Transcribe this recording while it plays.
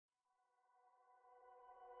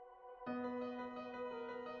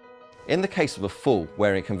In the case of a fall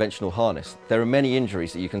wearing a conventional harness, there are many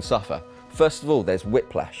injuries that you can suffer. First of all, there's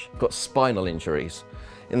whiplash, you've got spinal injuries.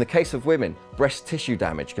 In the case of women, breast tissue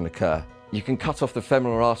damage can occur. You can cut off the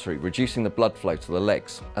femoral artery, reducing the blood flow to the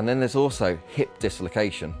legs. And then there's also hip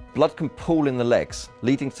dislocation. Blood can pool in the legs,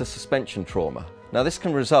 leading to suspension trauma. Now this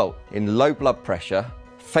can result in low blood pressure,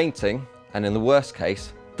 fainting, and in the worst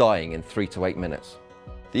case, dying in 3 to 8 minutes.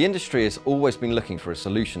 The industry has always been looking for a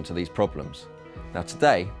solution to these problems. Now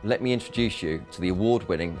today, let me introduce you to the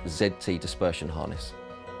award-winning ZT dispersion harness.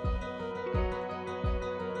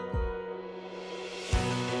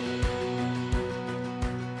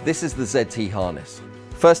 This is the ZT harness.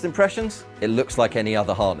 First impressions, it looks like any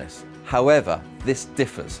other harness. However, this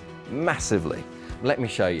differs massively. Let me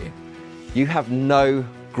show you. You have no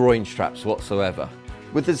groin straps whatsoever.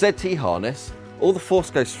 With the ZT harness, all the force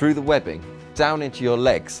goes through the webbing, down into your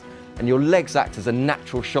legs, and your legs act as a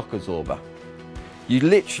natural shock absorber. You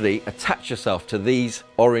literally attach yourself to these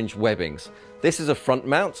orange webbings. This is a front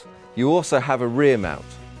mount. You also have a rear mount.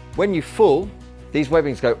 When you fall, these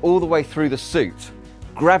webbings go all the way through the suit,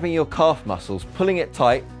 grabbing your calf muscles, pulling it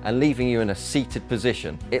tight and leaving you in a seated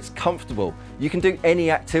position. It's comfortable. You can do any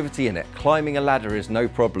activity in it. Climbing a ladder is no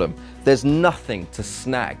problem. There's nothing to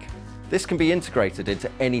snag. This can be integrated into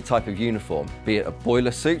any type of uniform, be it a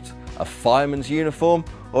boiler suit, a fireman's uniform,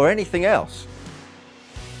 or anything else.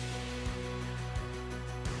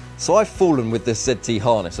 So I've fallen with this ZT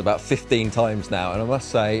harness about 15 times now, and I must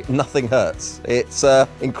say, nothing hurts. It's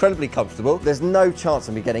incredibly comfortable. There's no chance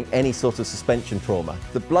of me getting any sort of suspension trauma.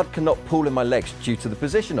 The blood cannot pool in my legs due to the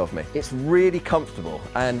position of me. It's really comfortable,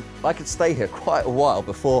 and I could stay here quite a while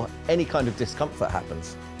before any kind of discomfort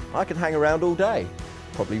happens. I could hang around all day,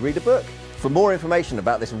 probably read a book. For more information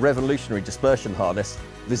about this revolutionary dispersion harness,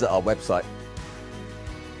 visit our website.